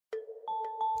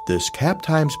This Cap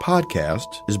Times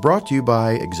podcast is brought to you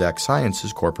by Exact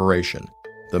Sciences Corporation,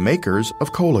 the makers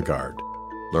of Cologuard.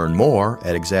 Learn more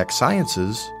at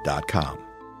exactsciences.com.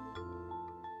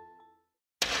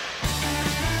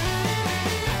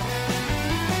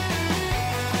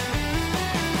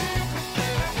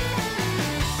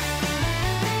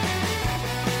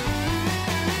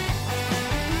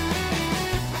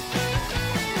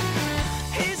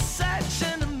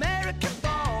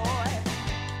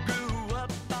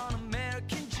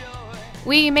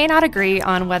 We may not agree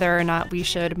on whether or not we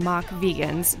should mock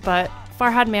vegans, but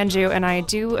Farhad Manjoo and I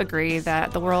do agree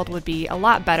that the world would be a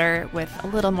lot better with a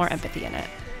little more empathy in it.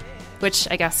 Which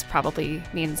I guess probably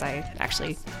means I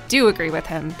actually do agree with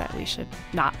him that we should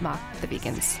not mock the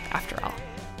vegans after all.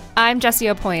 I'm Jessie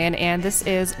Opoyan, and this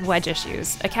is Wedge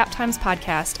Issues, a Cap Times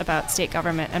podcast about state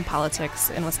government and politics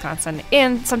in Wisconsin,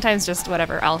 and sometimes just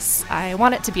whatever else I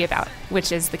want it to be about,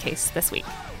 which is the case this week.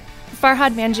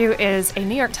 Farhad Manjoo is a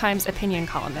New York Times opinion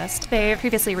columnist. They've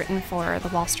previously written for The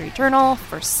Wall Street Journal,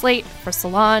 for Slate, for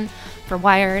Salon, for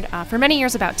Wired, for many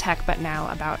years about tech, but now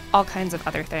about all kinds of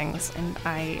other things. And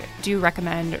I do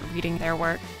recommend reading their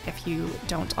work if you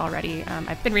don't already.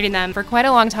 I've been reading them for quite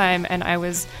a long time, and I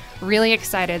was really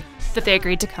excited that they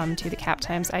agreed to come to the Cap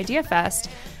Times Idea Fest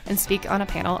and speak on a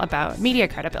panel about media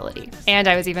credibility. And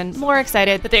I was even more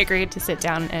excited that they agreed to sit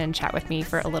down and chat with me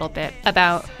for a little bit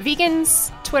about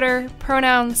vegans, Twitter,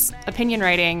 pronouns, opinion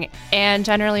writing, and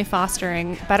generally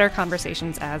fostering better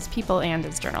conversations as people and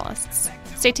as journalists.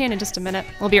 Stay tuned in just a minute.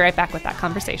 We'll be right back with that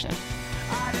conversation.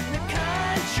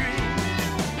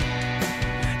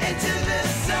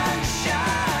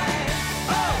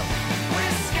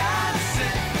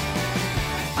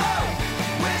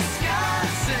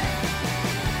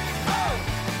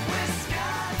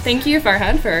 Thank you,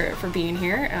 Farhad, for being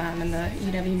here in the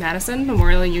UW-Madison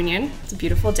Memorial Union. It's a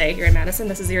beautiful day here in Madison.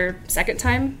 This is your second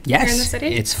time here in the city?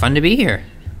 Yes, it's fun to be here.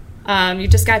 You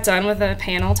just got done with a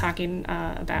panel talking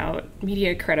about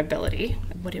media credibility.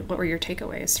 What were your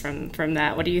takeaways from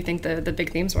that? What do you think the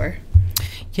big themes were?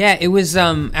 Yeah, it was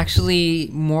actually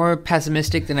more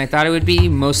pessimistic than I thought it would be,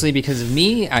 mostly because of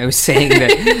me. I was saying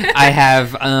that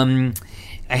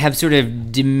I have sort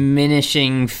of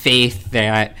diminishing faith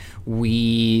that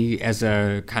we, as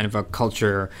a kind of a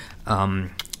culture,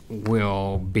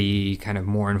 will be kind of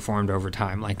more informed over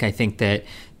time. Like, I think that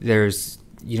there's,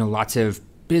 lots of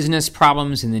business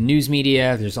problems in the news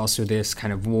media. There's also this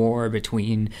kind of war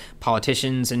between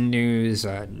politicians and news,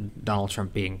 Donald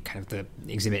Trump being kind of the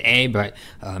exhibit A, but,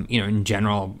 in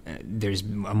general, there's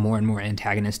a more and more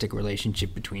antagonistic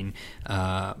relationship between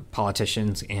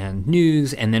politicians and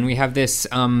news. And then we have this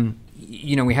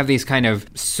we have these kind of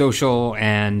social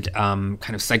and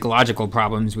kind of psychological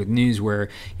problems with news where,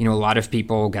 a lot of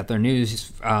people get their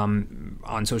news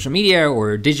on social media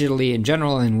or digitally in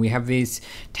general, and we have these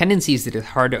tendencies that are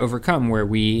hard to overcome where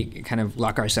we kind of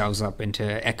lock ourselves up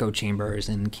into echo chambers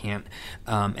and can't,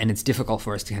 and it's difficult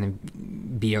for us to kind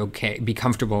of be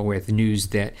comfortable with news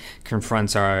that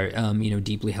confronts our,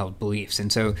 deeply held beliefs.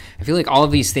 And so I feel like all of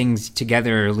these things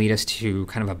together lead us to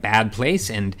kind of a bad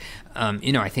place. And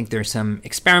I think there's some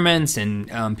experiments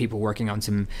and people working on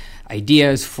some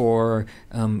ideas for,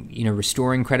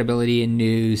 restoring credibility in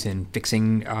news and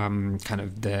fixing kind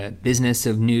of the business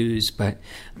of news. But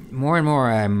more and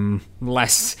more, I'm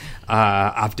less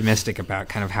optimistic about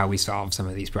kind of how we solve some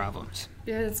of these problems.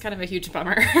 Yeah, it's kind of a huge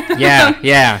bummer.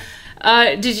 Yeah.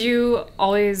 Did you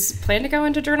always plan to go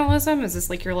into journalism? Is this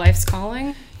like your life's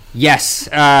calling? Yes,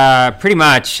 pretty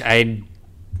much. I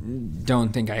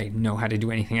don't think I know how to do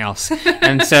anything else.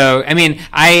 And so,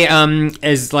 I,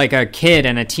 as like a kid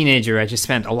and a teenager, I just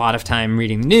spent a lot of time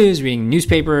reading the news, reading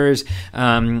newspapers.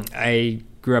 I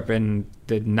grew up in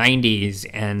the 90s,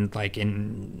 and like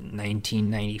in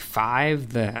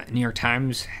 1995, the New York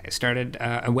Times started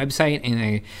a website, and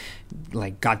I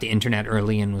like got the internet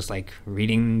early and was like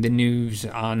reading the news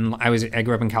on. I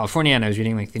grew up in California, and I was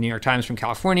reading like the New York Times from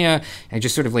California. I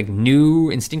just sort of like knew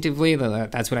instinctively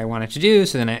that that's what I wanted to do.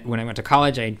 So then when I went to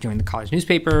college, I joined the college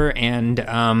newspaper, and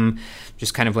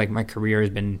just kind of like my career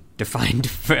has been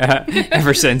defined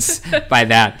ever since by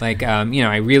that. Like,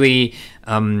 I really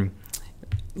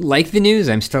like the news.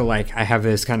 I'm still like, I have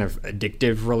this kind of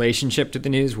addictive relationship to the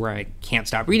news where I can't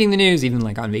stop reading the news, even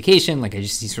like on vacation. Like, I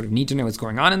just sort of need to know what's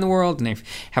going on in the world. And I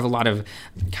have a lot of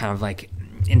kind of like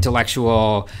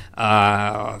intellectual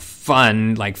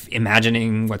fun, like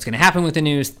imagining what's going to happen with the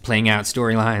news, playing out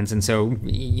storylines. And so,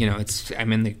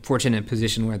 I'm in the fortunate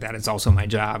position where that is also my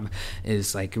job,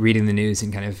 is like reading the news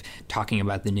and kind of talking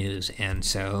about the news. And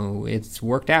so it's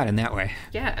worked out in that way.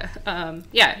 Yeah.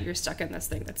 You're stuck in this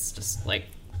thing that's just like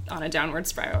on a downward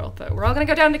spiral, but we're all going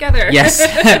to go down together. Yes,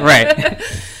 right.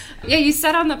 Yeah, you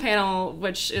said on the panel,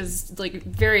 which is like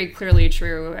very clearly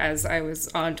true, as I was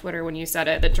on Twitter when you said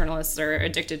it, that journalists are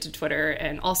addicted to Twitter,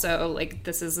 and also like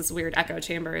this is this weird echo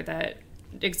chamber that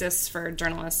exists for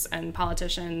journalists and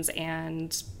politicians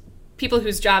and people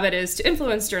whose job it is to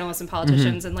influence journalists and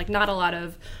politicians, and like not a lot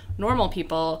of normal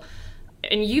people.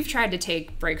 And you've tried to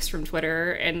take breaks from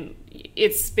Twitter, and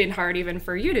it's been hard even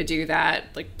for you to do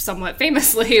that, like somewhat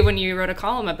famously when you wrote a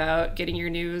column about getting your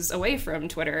news away from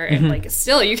Twitter, and like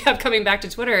still you kept coming back to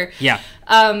Twitter. Yeah.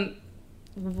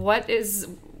 What do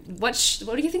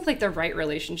you think like the right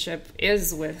relationship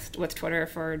is with Twitter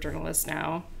for journalists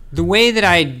now? The way that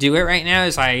I do it right now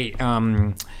is I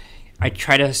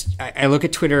look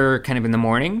at Twitter kind of in the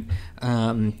morning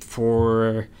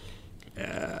for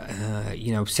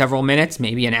several minutes,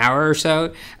 maybe an hour or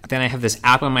so. Then I have this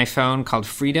app on my phone called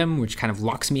Freedom, which kind of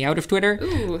locks me out of Twitter.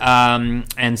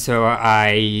 And so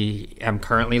I am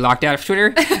currently locked out of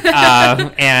Twitter.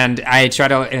 And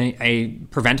I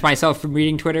prevent myself from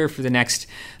reading Twitter for the next,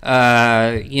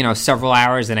 several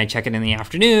hours. And I check it in the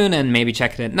afternoon and maybe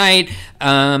check it at night.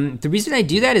 The reason I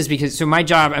do that is because, so my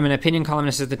job, I'm an opinion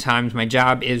columnist at the Times. My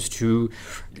job is to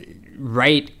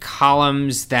write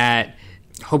columns that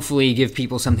hopefully give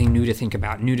people something new to think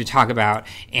about, new to talk about.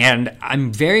 And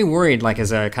I'm very worried, like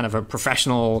as a kind of a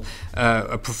professional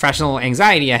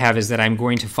anxiety I have, is that I'm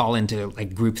going to fall into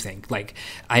like groupthink. Like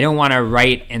I don't want to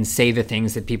write and say the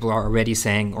things that people are already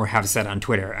saying or have said on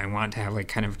Twitter. I want to have like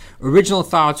kind of original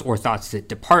thoughts or thoughts that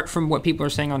depart from what people are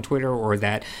saying on Twitter, or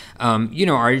that,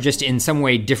 are just in some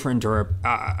way different or,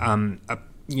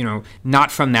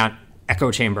 not from that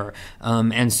echo chamber.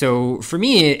 And so for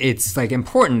me, it's like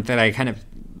important that I kind of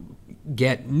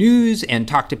get news and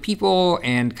talk to people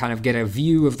and kind of get a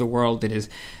view of the world that is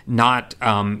not,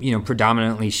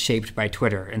 predominantly shaped by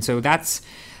Twitter. And so that's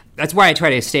why I try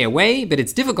to stay away, but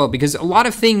it's difficult because a lot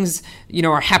of things,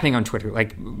 are happening on Twitter.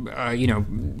 Like,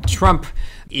 Trump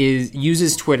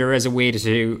uses Twitter as a way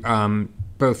to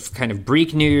both kind of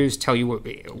break news, tell you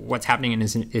what's happening in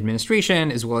his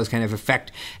administration, as well as kind of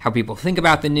affect how people think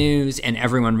about the news, and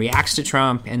everyone reacts to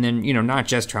Trump. And then, not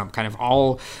just Trump, kind of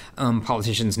all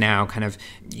politicians now kind of,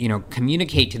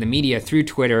 communicate to the media through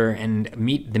Twitter, and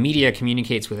the media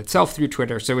communicates with itself through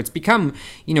Twitter. So it's become,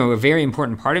 a very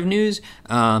important part of news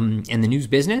and the news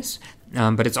business.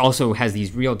 But it also has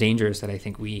these real dangers that I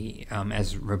think we,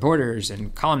 as reporters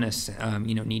and columnists,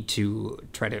 need to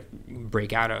try to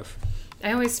break out of.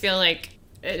 I always feel like,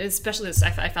 especially this,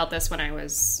 I felt this when I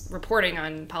was reporting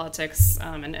on politics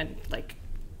and like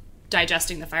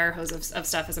digesting the fire hose of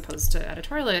stuff as opposed to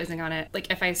editorializing on it. Like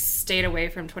if I stayed away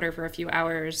from Twitter for a few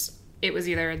hours, it was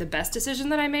either the best decision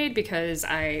that I made because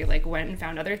I like went and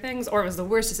found other things, or it was the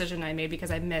worst decision I made because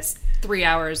I missed 3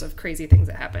 hours of crazy things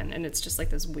that happened. And it's just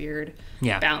like this weird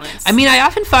balance. I mean, I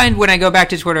often find when I go back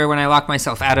to Twitter, when I lock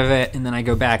myself out of it and then I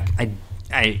go back,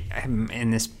 I'm in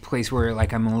this place where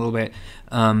like I'm a little bit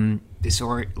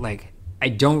like I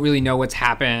don't really know what's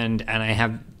happened, and I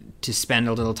have to spend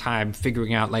a little time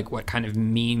figuring out like what kind of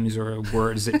memes or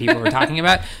words that people are talking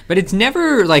about. But it's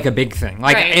never like a big thing.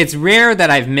 Like It's rare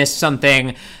that I've missed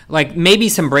something. Like maybe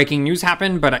some breaking news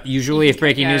happened, but usually if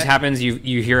breaking news happens,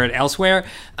 you hear it elsewhere.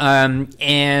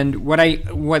 And what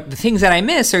the things that I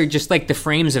miss are just like the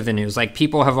frames of the news. Like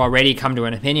people have already come to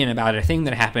an opinion about a thing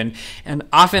that happened, and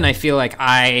often I feel like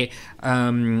I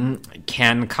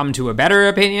can come to a better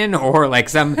opinion or like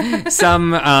some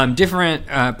different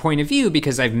point of view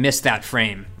because I've missed that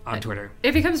frame on Twitter.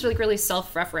 It becomes like really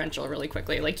self-referential really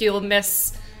quickly. Like you don't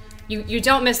miss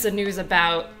the news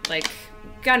about like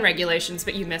gun regulations,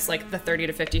 but you miss like the 30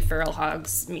 to 50 feral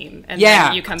hogs meme, and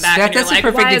then you come back and you're like,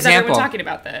 why is everyone talking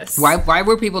about this? Why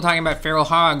were people talking about feral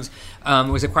hogs?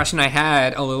 Was a question I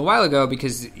had a little while ago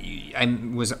because I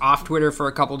was off Twitter for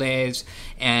a couple days,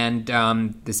 and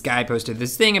this guy posted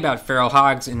this thing about feral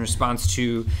hogs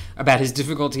about his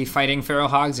difficulty fighting feral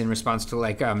hogs in response to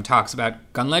like talks about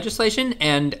gun legislation,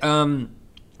 and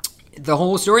the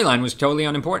whole storyline was totally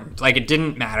unimportant. Like, it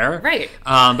didn't matter. Right.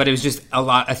 But it was just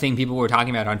a thing people were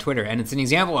talking about on Twitter. And it's an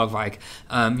example of, like,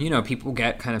 people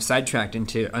get kind of sidetracked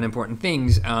into unimportant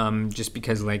things just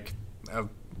because, like,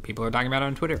 people are talking about it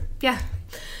on Twitter. Yeah.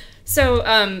 So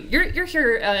you're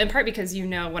here in part because you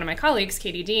know one of my colleagues,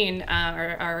 Katie Dean,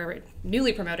 our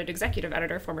newly promoted executive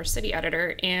editor, former city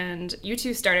editor, and you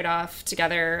two started off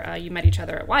together. You met each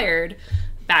other at Wired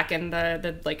back in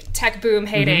the like tech boom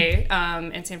heyday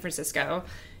in San Francisco.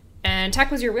 And tech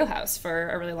was your wheelhouse for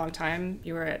a really long time.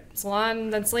 You were at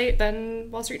Salon, then Slate, then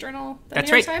Wall Street Journal, then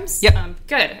New York Times. Yep.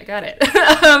 Good, I got it.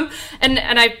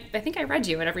 And I think I read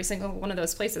you at every single one of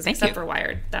those places, except for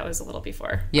Wired. That was a little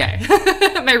before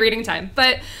my reading time.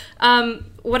 But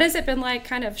what has it been like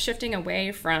kind of shifting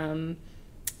away from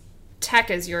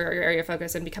tech as your area of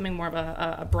focus and becoming more of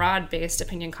a broad-based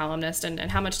opinion columnist? And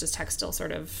how much does tech still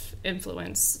sort of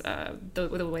influence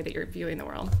the way that you're viewing the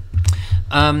world?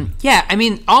 I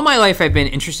mean, all my life I've been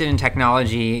interested in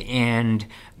technology, and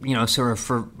sort of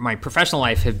for my professional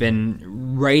life have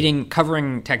been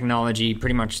covering technology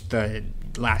pretty much the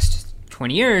last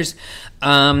 20 years.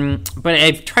 But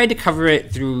I've tried to cover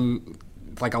it through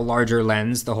like a larger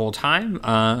lens the whole time.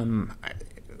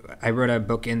 I wrote a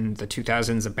book in the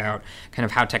 2000s about kind of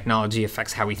how technology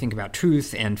affects how we think about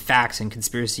truth and facts and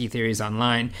conspiracy theories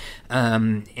online,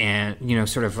 and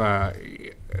sort of a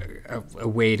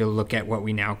way to look at what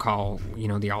we now call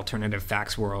the alternative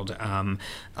facts world.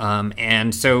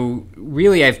 And so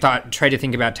really I've tried to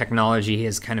think about technology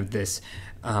as kind of this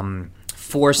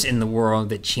force in the world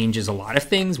that changes a lot of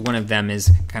things. One of them is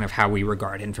kind of how we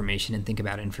regard information and think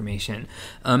about information.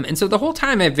 And so the whole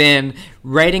time I've been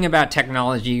writing about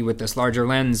technology with this larger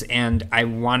lens, and I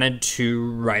wanted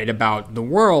to write about the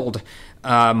world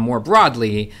more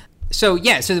broadly. So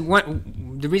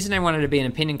the reason I wanted to be an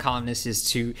opinion columnist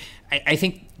is I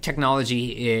think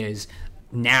technology is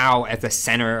now at the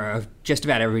center of just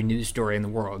about every news story in the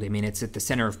world. I mean, it's at the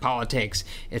center of politics.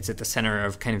 It's at the center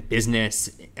of kind of business.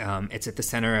 It's at the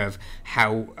center of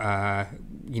how,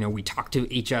 we talk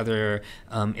to each other.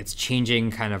 It's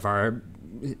changing kind of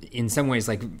in some ways,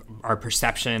 like our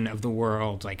perception of the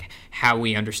world, like how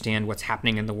we understand what's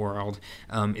happening in the world,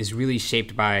 is really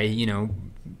shaped by,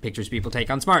 pictures people take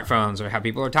on smartphones or how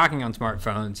people are talking on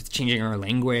smartphones. It's changing our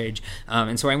language.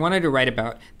 And so I wanted to write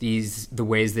about the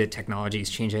ways that technology is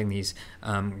changing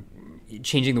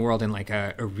changing the world in like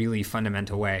a really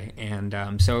fundamental way.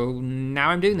 And so now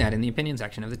I'm doing that in the opinion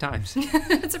section of the Times.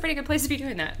 It's a pretty good place to be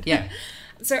doing that. Yeah.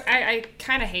 So I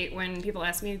kind of hate when people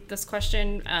ask me this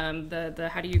question, the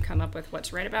how do you come up with what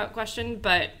to write about question,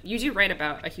 but you do write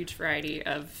about a huge variety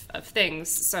of things.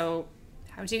 So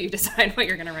how do you decide what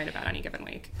you're going to write about any given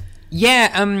week?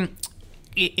 Yeah,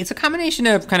 it's a combination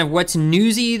of kind of what's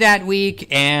newsy that week,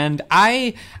 and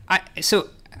I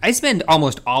spend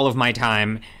almost all of my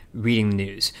time reading the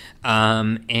news,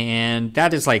 and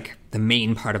that is like the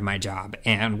main part of my job.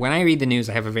 And when I read the news,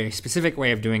 I have a very specific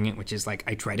way of doing it, which is like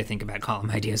I try to think about column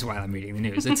ideas while I'm reading the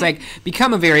news. It's like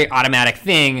become a very automatic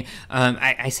thing.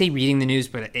 I say reading the news,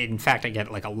 but in fact I get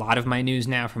like a lot of my news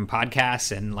now from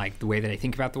podcasts and like the way that I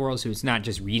think about the world. So it's not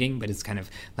just reading, but it's kind of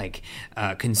like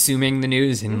consuming the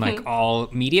news in like all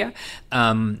media.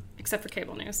 Except for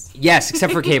cable news. Yes,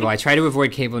 except for cable. I try to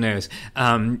avoid cable news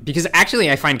because actually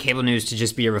I find cable news to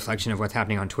just be a reflection of what's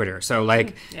happening on Twitter. So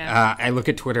like I look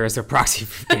at Twitter as a proxy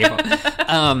for cable.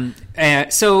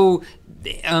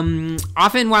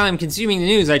 Often while I'm consuming the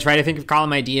news, I try to think of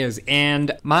column ideas.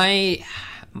 And my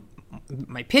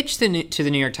pitch to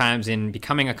the New York Times in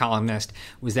becoming a columnist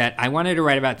was that I wanted to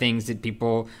write about things that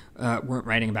people weren't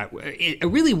writing about. A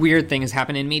really weird thing has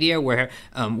happened in media where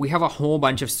we have a whole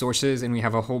bunch of sources and we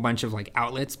have a whole bunch of like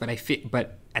outlets, but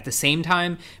at the same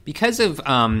time, because of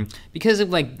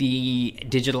like the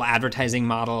digital advertising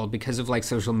model, because of like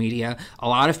social media, a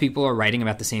lot of people are writing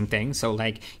about the same thing. So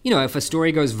like, if a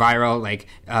story goes viral, like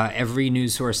every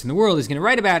news source in the world is going to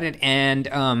write about it,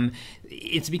 and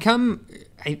it's become.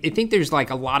 I think there's like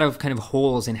a lot of kind of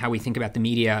holes in how we think about the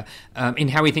media, in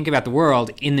how we think about the world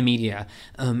in the media.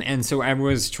 And so I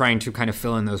was trying to kind of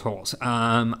fill in those holes.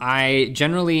 I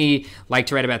generally like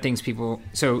to write about things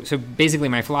so basically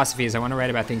my philosophy is I want to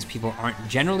write about things people aren't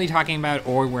generally talking about,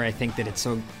 or where I think that it's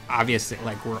so obvious that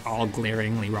like we're all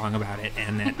glaringly wrong about it,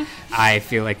 and that I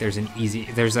feel like there's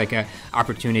like a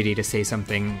opportunity to say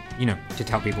something, to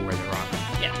tell people where they're wrong.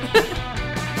 Yeah.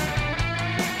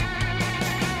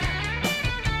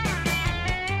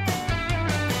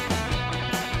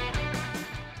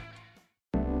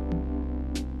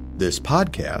 This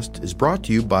podcast is brought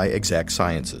to you by Exact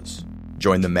Sciences.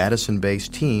 Join the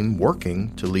Madison-based team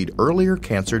working to lead earlier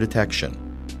cancer detection.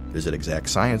 Visit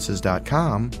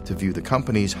exactsciences.com to view the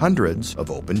company's hundreds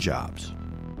of open jobs.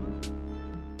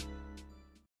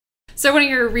 So one of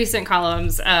your recent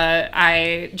columns,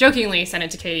 I jokingly sent it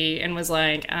to Katie and was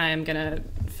like, I'm going to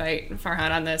fight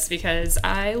Farhad on this because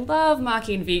I love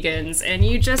mocking vegans, and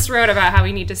you just wrote about how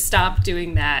we need to stop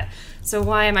doing that. So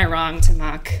why am I wrong to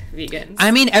mock vegans?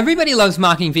 I mean, everybody loves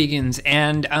mocking vegans,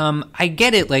 and I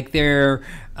get it. Like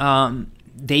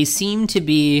they seem to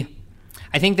be.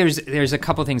 I think there's a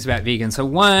couple things about vegans. So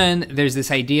one, there's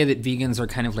this idea that vegans are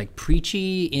kind of like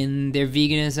preachy in their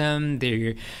veganism.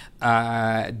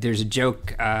 There's a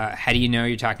joke, how do you know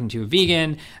you're talking to a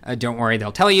vegan? Don't worry,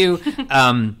 they'll tell you.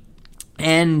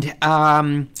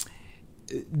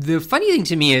 The funny thing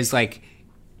to me is, like,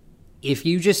 if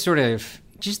you just sort of,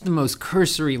 just the most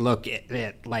cursory look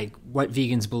at like what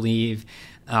vegans believe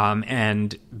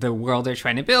and the world they're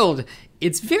trying to build,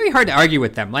 it's very hard to argue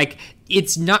with them. Like,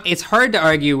 it's hard to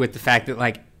argue with the fact that,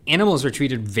 like, animals are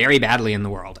treated very badly in the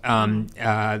world.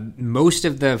 Most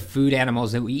of the food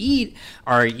animals that we eat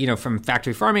are, from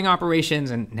factory farming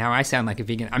operations. And now I sound like a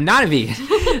vegan. I'm not a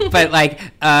vegan, but like,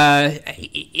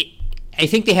 I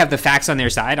think they have the facts on their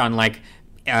side on like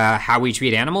how we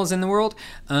treat animals in the world.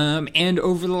 And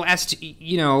over the last,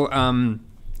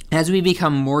 as we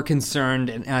become more concerned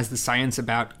and as the science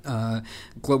about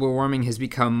global warming has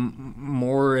become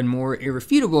more and more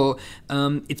irrefutable,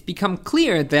 it's become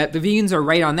clear that the vegans are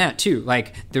right on that too.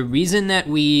 Like, the reason that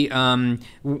we,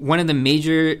 one of the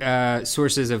major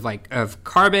sources of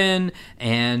carbon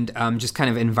and just kind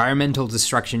of environmental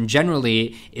destruction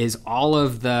generally is all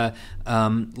of the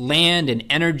land and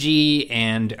energy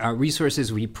and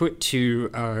resources we put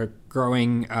to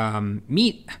growing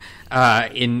meat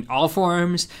in all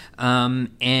forms.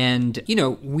 And,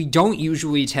 we don't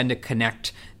usually tend to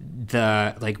connect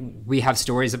we have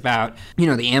stories about,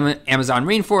 the Amazon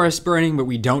rainforest burning, but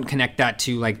we don't connect that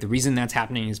to, like, the reason that's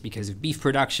happening is because of beef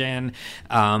production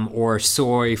or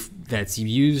soy that's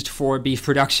used for beef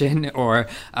production or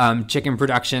chicken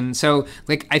production. So,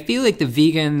 like, I feel like the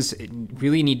vegans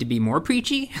really need to be more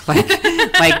preachy.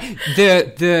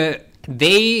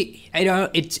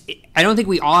 I don't think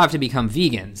we all have to become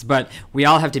vegans, but we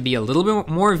all have to be a little bit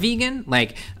more vegan.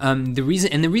 Like, the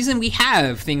reason we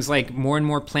have things like more and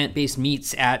more plant-based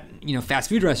meats at, fast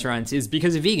food restaurants is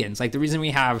because of vegans. Like, the reason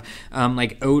we have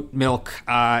like oat milk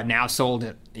now sold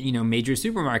at, major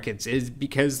supermarkets is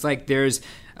because, like, there's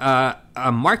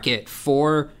a market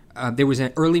for there was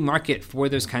an early market for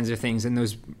those kinds of things, and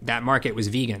that market was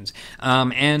vegans.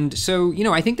 And so,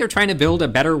 I think they're trying to build a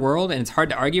better world, and it's hard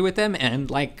to argue with them.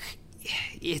 And, like,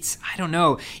 I don't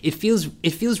know. It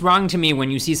feels wrong to me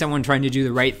when you see someone trying to do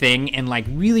the right thing and, like,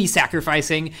 really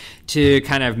sacrificing to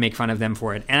kind of make fun of them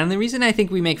for it. And the reason I think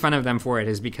we make fun of them for it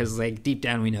is because, like, deep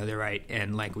down we know they're right,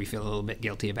 and, like, we feel a little bit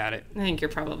guilty about it. I think you're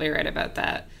probably right about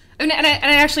that. And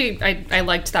I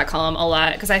liked that column a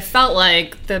lot because I felt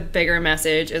like the bigger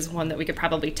message is one that we could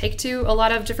probably take to a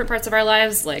lot of different parts of our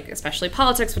lives, like especially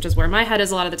politics, which is where my head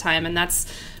is a lot of the time. And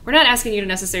we're not asking you to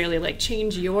necessarily like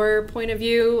change your point of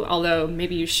view, although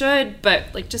maybe you should, but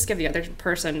like just give the other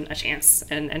person a chance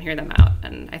and hear them out.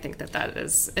 And I think that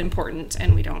is important,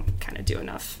 and we don't kind of do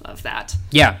enough of that.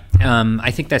 Yeah,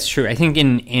 I think that's true. I think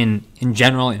in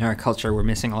general in our culture we're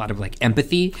missing a lot of like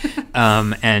empathy,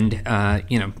 and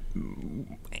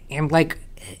like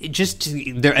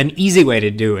an easy way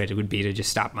to do it would be to just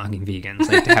stop mocking vegans,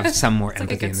 like to have some more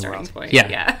empathy in the world. Point.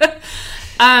 Yeah.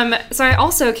 So I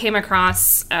also came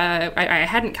across, I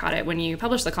hadn't caught it when you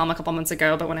published the column a couple months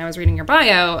ago, but when I was reading your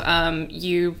bio,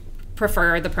 you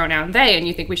prefer the pronoun they, and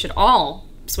you think we should all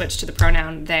switch to the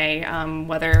pronoun they,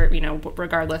 whether,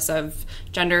 regardless of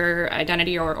gender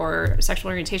identity or sexual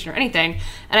orientation or anything.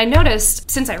 And I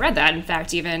noticed, since I read that, in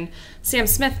fact, even Sam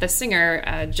Smith, the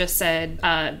singer, just said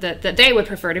that they would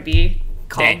prefer to be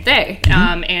called they.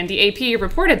 Mm-hmm. And the AP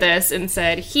reported this and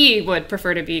said he would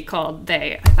prefer to be called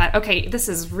they. I thought, okay, this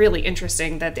is really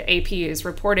interesting that the AP is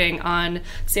reporting on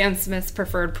Sam Smith's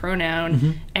preferred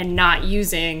pronoun and not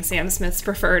using Sam Smith's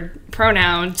preferred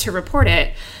pronoun to report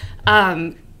it.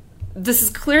 This is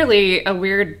clearly a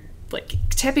weird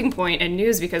tipping point in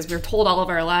news, because we're told all of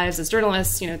our lives as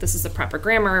journalists, this is the proper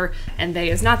grammar and they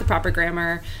is not the proper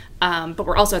grammar. But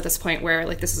we're also at this point where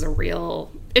this is a real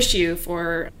issue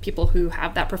for people who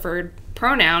have that preferred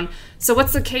pronoun. So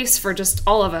what's the case for just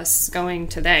all of us going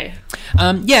to they?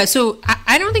 So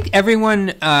I don't think everyone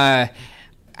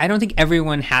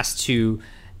has to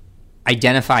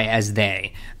identify as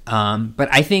they. But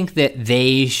I think that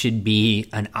they should be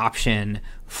an option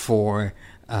for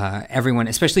everyone,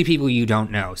 especially people you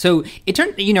don't know. So it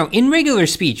turned, in regular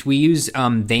speech, we use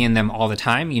they and them all the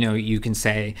time. You can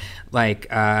say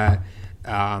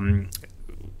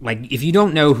if you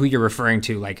don't know who you're referring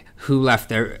to, like who left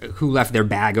their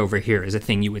bag over here is a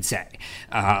thing you would say.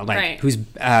 Right. Who's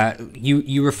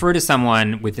you refer to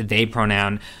someone with the they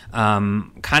pronoun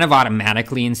kind of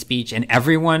automatically in speech, and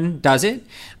everyone does it.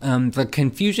 The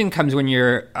confusion comes when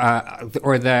you're,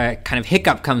 or the kind of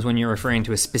hiccup comes when you're referring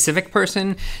to a specific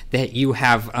person that you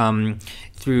have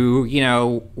through,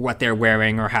 what they're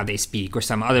wearing or how they speak or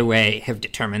some other way have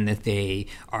determined that they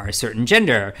are a certain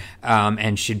gender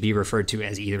and should be referred to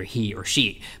as either he or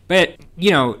she. But,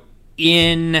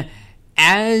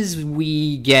 as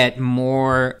we get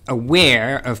more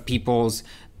aware of people's,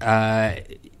 either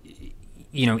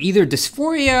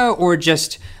dysphoria or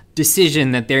just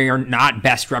decision that they are not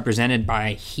best represented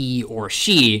by he or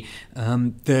she,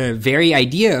 the very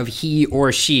idea of he or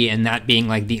she and that being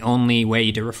like the only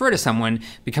way to refer to someone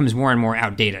becomes more and more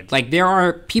outdated. Like there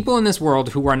are people in this world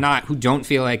who don't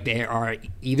feel like they are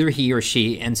either he or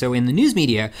she. And so in the news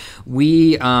media,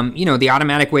 we, the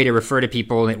automatic way to refer to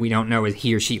people that we don't know is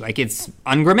he or she. Like it's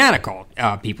ungrammatical,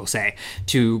 people say,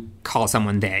 to call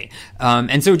someone they.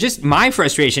 And so just my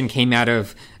frustration came out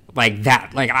of like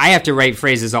that. Like I have to write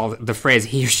the phrase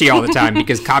he or she all the time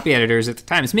because copy editors at the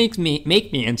Times make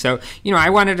me. And so, I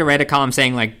wanted to write a column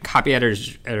saying like copy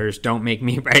editors don't make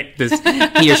me write this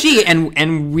he or she.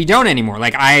 And we don't anymore.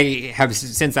 Like I have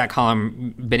since that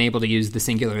column been able to use the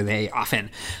singular they often.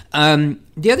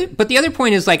 The other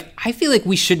point is like, I feel like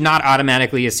we should not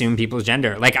automatically assume people's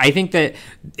gender. Like I think that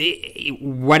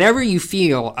whatever you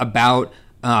feel about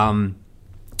the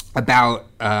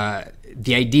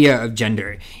idea of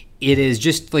gender, it is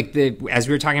just like as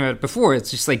we were talking about before, it's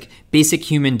just like basic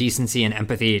human decency and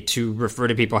empathy to refer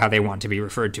to people how they want to be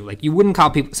referred to. Like you wouldn't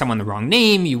call someone the wrong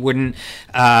name. You wouldn't,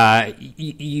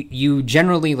 you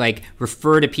generally like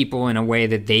refer to people in a way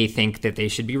that they think that they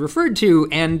should be referred to.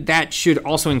 And that should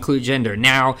also include gender.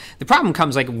 Now, the problem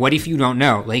comes like, what if you don't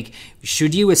know? Like,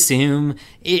 should you assume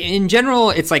in general,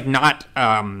 it's like not,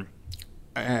 a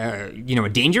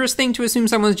dangerous thing to assume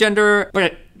someone's gender,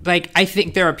 but like I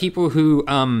think there are people who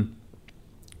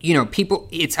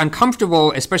it's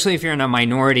uncomfortable, especially if you're in a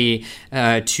minority,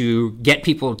 to get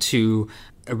people to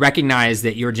recognize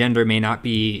that your gender may not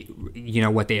be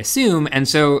what they assume. And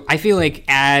so I feel like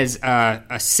as a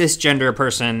cisgender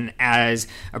person, as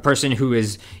a person who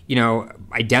is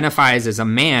identifies as a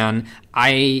man,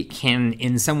 I can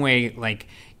in some way like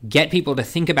get people to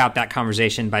think about that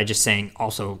conversation by just saying,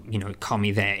 also, call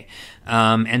me they.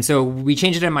 And so we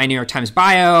changed it in my New York Times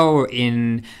bio,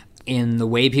 in the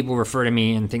way people refer to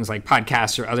me in things like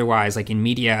podcasts or otherwise, like in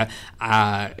media.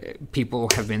 People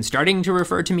have been starting to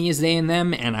refer to me as they and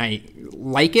them, and I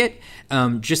like it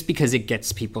just because it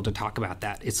gets people to talk about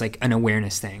that. It's like an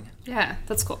awareness thing. Yeah,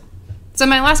 that's cool. So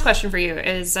my last question for you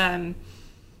is,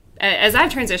 as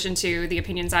I've transitioned to the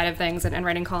opinion side of things and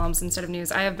writing columns instead of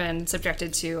news, I have been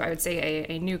subjected to, I would say,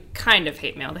 a new kind of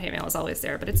hate mail. The hate mail is always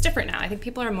there, but it's different now. I think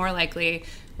people are more likely,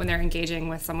 when they're engaging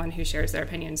with someone who shares their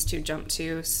opinions, to jump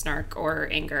to snark or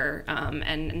anger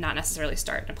and not necessarily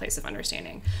start in a place of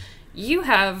understanding. You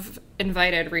have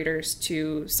invited readers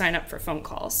to sign up for phone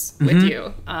calls with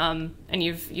you, and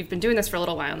you've been doing this for a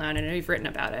little while now, and I know you've written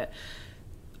about it.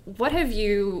 What have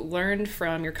you learned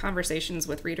from your conversations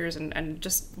with readers and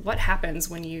just what happens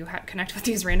when you connect with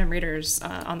these random readers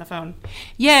on the phone?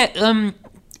 Yeah,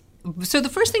 so the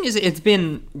first thing is it's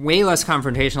been way less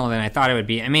confrontational than I thought it would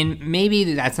be. I mean,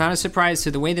 maybe that's not a surprise.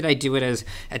 So the way that I do it is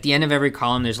at the end of every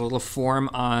column, there's a little form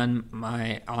on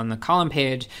the column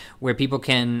page where people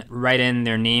can write in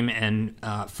their name and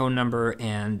phone number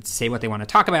and say what they want to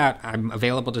talk about. I'm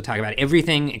available to talk about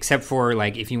everything except for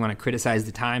like if you want to criticize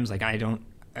the Times. Like I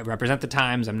represent the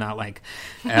Times. I'm not like,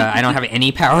 I don't have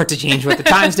any power to change what the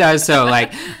Times does. So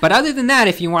like, but other than that,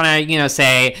 if you want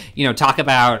to, talk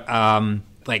about,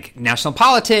 like national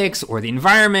politics or the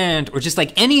environment or just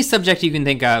like any subject you can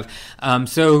think of.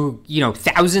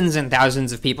 Thousands and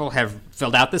thousands of people have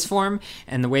filled out this form,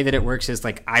 and the way that it works is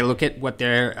like I look at what they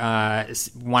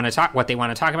want to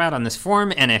talk about on this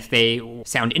form, and if they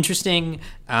sound interesting,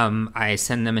 I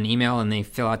send them an email and they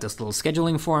fill out this little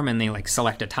scheduling form and they like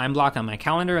select a time block on my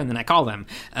calendar, and then I call them,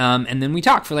 and then we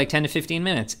talk for like 10 to 15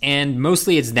 minutes, and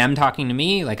mostly it's them talking to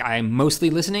me, like I'm mostly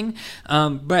listening,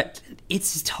 but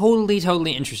it's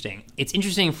totally interesting. It's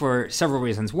interesting for several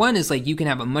reasons. One is like you can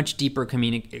have a much deeper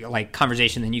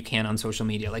conversation than you can on social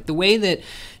media. Like the way that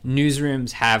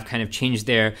newsrooms have kind of changed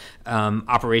their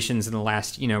operations in the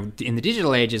last, in the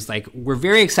digital age is like we're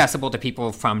very accessible to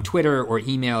people from Twitter or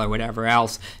email or whatever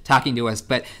else talking to us.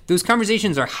 But those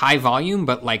conversations are high volume,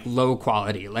 but like low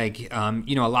quality. Like,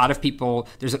 a lot of people,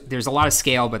 there's a lot of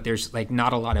scale, but there's like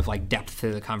not a lot of like depth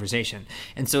to the conversation.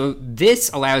 And so this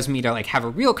allows me to like have a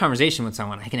real conversation with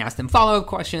someone. I can ask them follow-up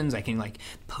questions. I can like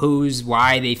pose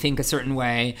why they think a certain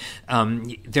way.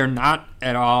 They're not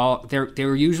at all,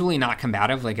 they're usually not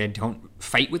combative. Like I don't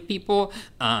fight with people.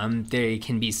 They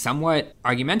can be somewhat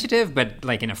argumentative, but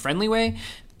like in a friendly way.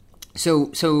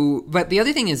 But the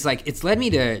other thing is like, it's led me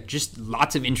to just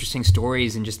lots of interesting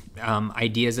stories and just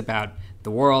ideas about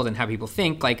the world and how people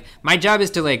think. Like, my job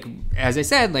is to, like, as I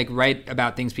said, like, write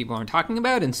about things people aren't talking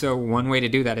about, and so one way to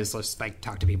do that is just, like,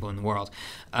 talk to people in the world.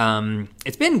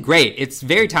 It's been great. It's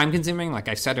very time consuming. Like,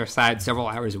 I set aside several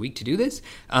hours a week to do this,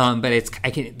 but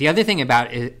the other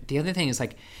thing is,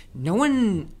 like, no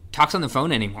one talks on the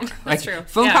phone anymore. Like, true.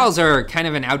 Phone calls are kind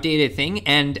of an outdated thing,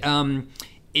 and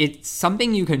it's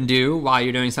something you can do while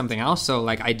you're doing something else. So,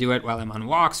 like, I do it while I'm on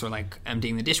walks or, like,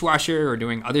 emptying the dishwasher or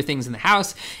doing other things in the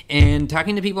house. And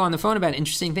talking to people on the phone about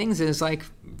interesting things is, like,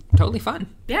 totally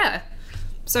fun. Yeah.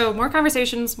 So more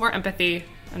conversations, more empathy,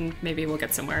 and maybe we'll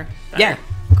get somewhere better. Yeah.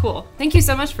 Cool. Thank you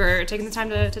so much for taking the time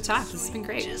to talk. This has been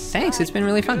great. Thanks. It's been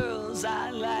really fun. I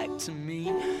like to meet,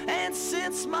 and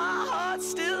since my heart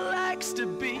still likes to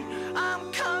beat,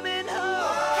 I'm coming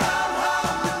home. Come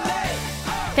home with me.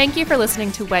 Thank you for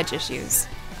listening to Wedge Issues.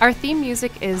 Our theme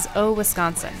music is Oh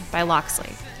Wisconsin by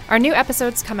Loxley. Our new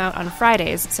episodes come out on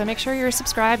Fridays, so make sure you're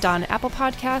subscribed on Apple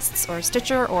Podcasts or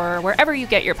Stitcher or wherever you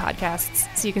get your podcasts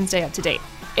so you can stay up to date.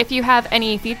 If you have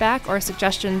any feedback or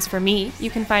suggestions for me, you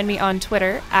can find me on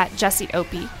Twitter at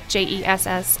JessieOpie,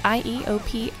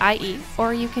 JessieOpie,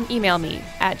 or you can email me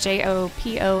at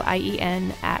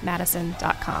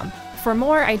jopoien@madison.com. For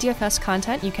more IdeaFest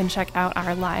content, you can check out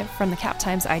our Live from the Cap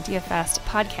Times IdeaFest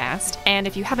podcast. And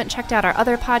if you haven't checked out our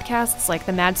other podcasts like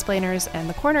The Madsplainers and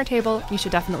The Corner Table, you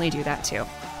should definitely do that too.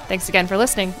 Thanks again for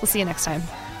listening. We'll see you next time.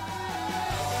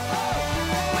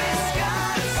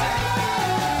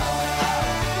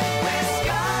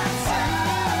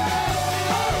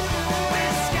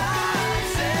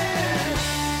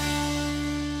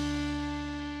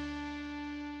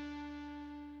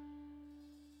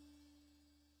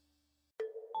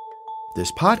 This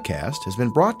podcast has been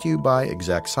brought to you by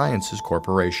Exact Sciences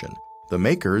Corporation, the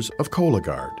makers of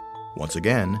Cologuard. Once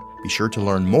again, be sure to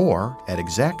learn more at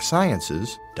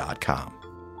exactsciences.com.